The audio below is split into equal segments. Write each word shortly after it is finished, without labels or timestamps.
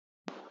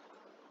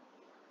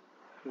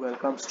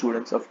Welcome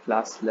students of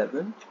class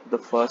 11, the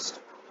first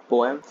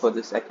poem for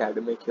this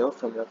academic year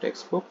from your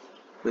textbook,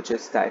 which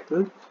is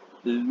titled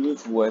Le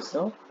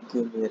Voisin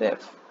de Mes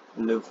Rêves.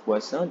 Le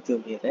Voisin de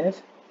Mes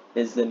Rêves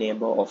is the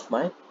neighbor of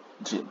my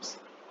dreams.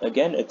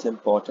 Again, it's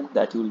important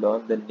that you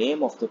learn the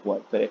name of the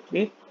poet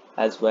correctly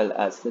as well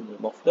as the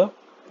name of the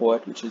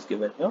poet which is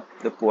given here.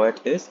 The poet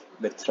is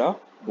Mitra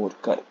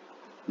Borkar.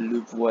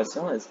 Le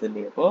Voisin is the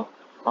neighbor.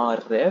 Un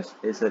rêve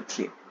is a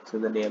dream. So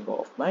the neighbor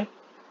of my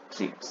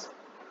dreams.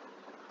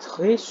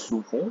 Très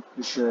souvent,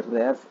 je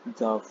rêve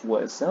d'un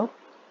voisin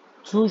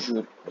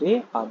toujours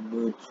prêt à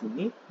me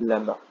donner la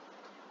main.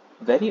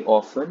 Very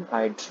often,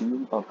 I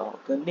dream about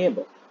a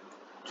neighbor.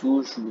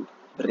 Toujours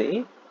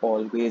prêt,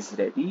 always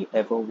ready,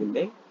 ever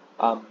willing,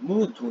 à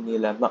me donner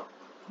la main.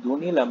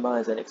 Donner la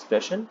main is an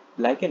expression,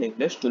 like in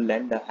English, to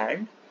lend a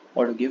hand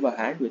or to give a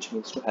hand, which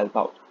means to help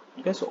out.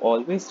 Okay, so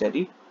always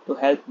ready to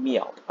help me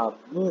out. À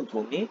me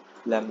donner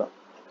la main.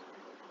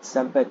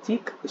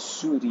 Sympathique,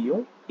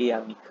 souriant et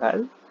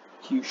amical,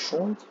 qui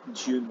chante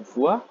d'une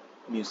voix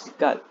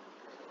musicale.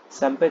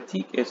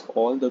 Sympathique is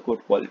all the good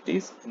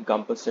qualities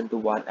encompassed into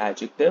one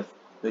adjective,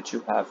 which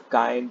you have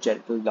kind,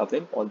 gentle,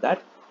 loving, all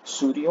that.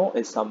 Souriant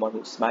is someone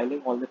who's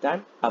smiling all the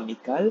time.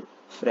 Amical,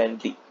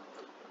 friendly.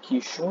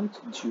 Qui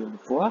chante d'une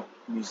voix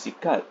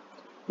musicale.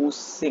 Who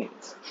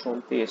sings.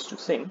 Chanter is to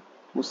sing.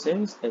 Who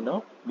sings in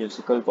a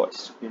musical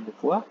voice. Une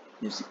voix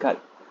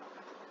musicale.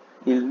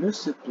 Il ne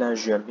se plaint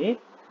jamais,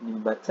 ni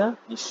matin,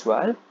 ni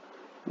soir,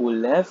 aux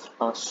lèvres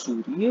un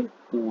sourire,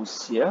 aux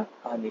yeux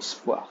un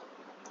espoir.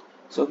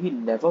 So he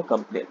never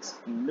complains.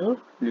 Ne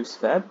plus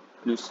verb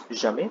plus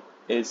jamais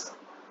is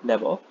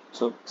never.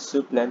 So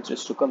se plaint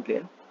just to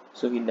complain.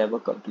 So he never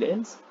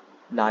complains,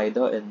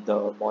 neither in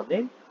the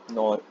morning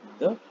nor in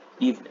the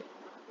evening.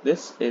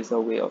 This is a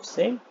way of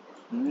saying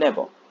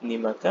never. Ni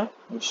matin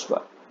ni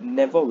soir.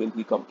 Never will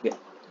he complain.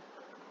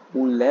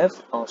 Aux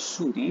lèvres un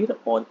sourire,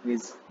 on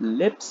his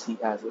lips he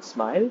has a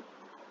smile.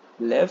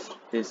 Lèvres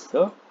is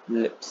the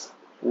lips.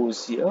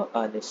 Aux yeux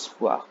un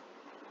espoir.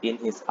 In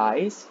his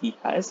eyes he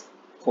has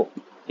hope.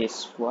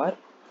 Espoir,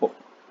 hope.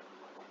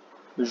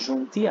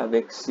 Gentil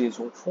avec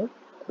ses enfants,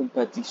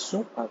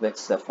 compatissant avec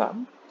sa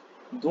femme.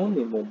 Dans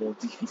les moments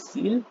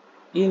difficiles,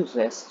 il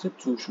reste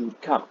toujours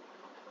calme.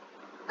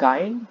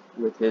 Kind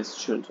with his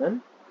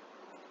children.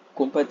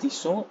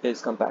 Compatissant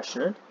is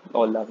compassionate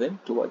or loving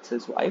towards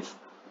his wife.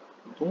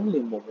 Dans les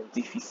moments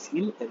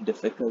difficiles and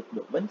difficult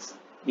moments,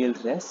 il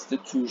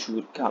reste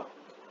toujours calme.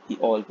 He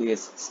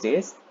always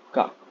stays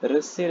calm.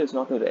 Rester is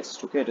not a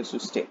rest, okay? It is to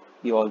stay.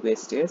 He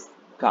always stays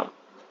calm.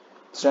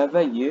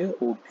 Travailler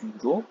au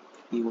bureau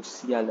et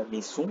aussi à la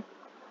maison,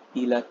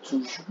 il a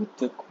toujours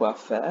de quoi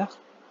faire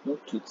en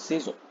toute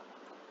saison.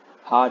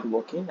 Hard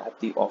working at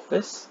the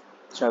office.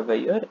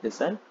 Travailleur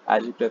is an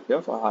adjective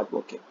here for hard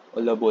working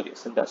or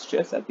laborious,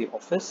 industrious at the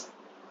office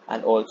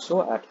and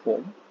also at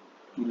home.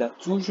 Il a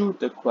toujours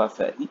de quoi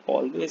faire. He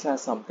always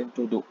has something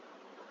to do.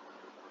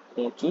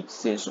 En toute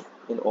saison,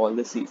 in all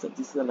the seasons.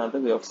 This is another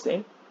way of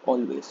saying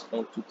always,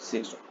 en toute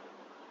saison.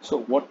 So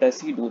what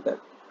does he do then?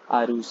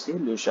 Arroser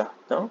le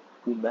jardin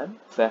ou même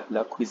faire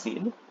la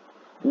cuisine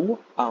ou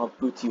à un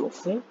petit au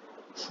fond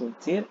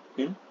chanter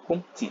une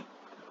comptine.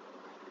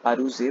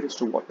 Arroser is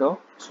to water,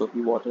 so he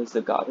waters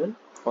the garden,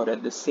 or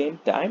at the same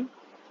time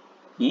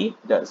he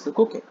does the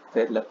cooking,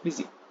 faire la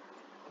cuisine.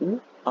 Ou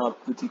un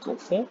petit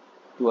enfant,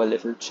 to a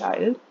little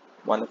child,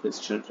 one of his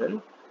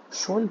children,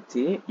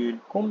 chanter une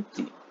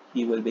comptine.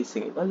 He will be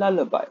singing a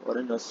lullaby or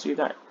a nursery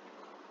rhyme.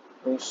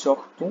 En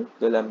sortant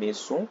de la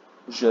maison,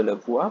 je le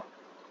vois,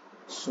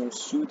 son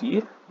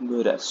sourire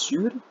me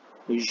rassure,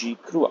 j'y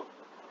crois.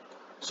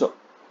 So,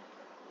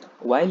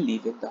 while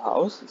leaving the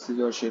house, this is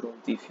your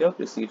gerundive here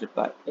preceded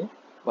by in.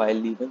 While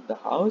leaving the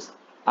house,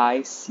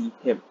 I see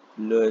him.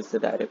 Le is the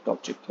direct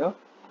object here.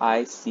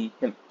 I see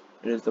him.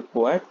 It is the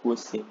poet who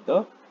is seeing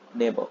the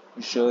neighbor.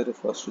 Je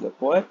refers to the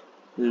poet.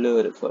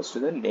 Le refers to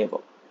the neighbor.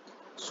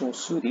 Son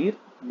sourire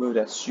me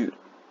rassure.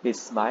 His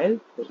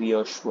smile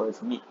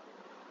reassures me.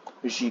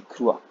 J'y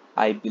crois.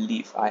 I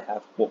believe. I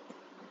have hope.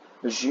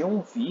 J'ai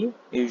envie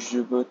et je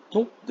veux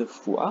tant de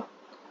fois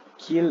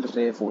qu'il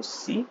rêve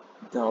aussi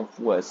d'un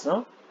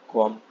voisin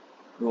comme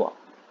moi.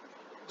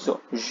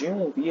 So, j'ai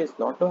envie is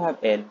not to have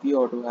envy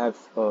or to have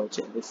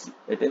jealousy.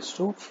 It is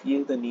to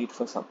feel the need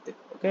for something.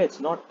 Okay, it's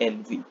not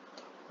envy.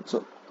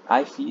 So,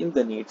 I feel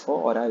the need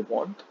for or I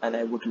want and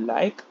I would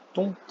like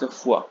tant de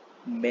fois,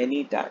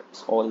 many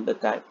times, all the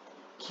time,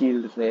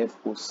 qu'il rêve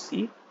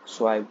aussi.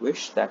 So, I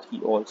wish that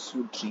he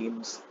also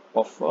dreams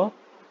of a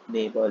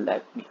neighbor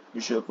like me.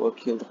 Je veux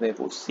qu'il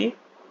rêve aussi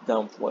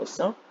d'un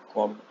voisin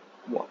comme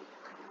moi.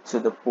 So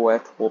the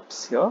poet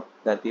hopes here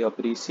that the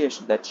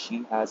appreciation that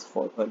she has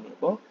for her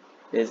neighbor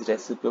is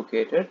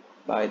reciprocated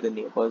by the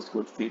neighbor's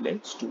good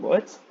feelings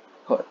towards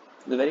her.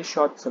 It's a very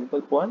short,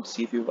 simple poem.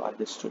 See if you've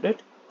understood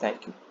it.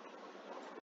 Thank you.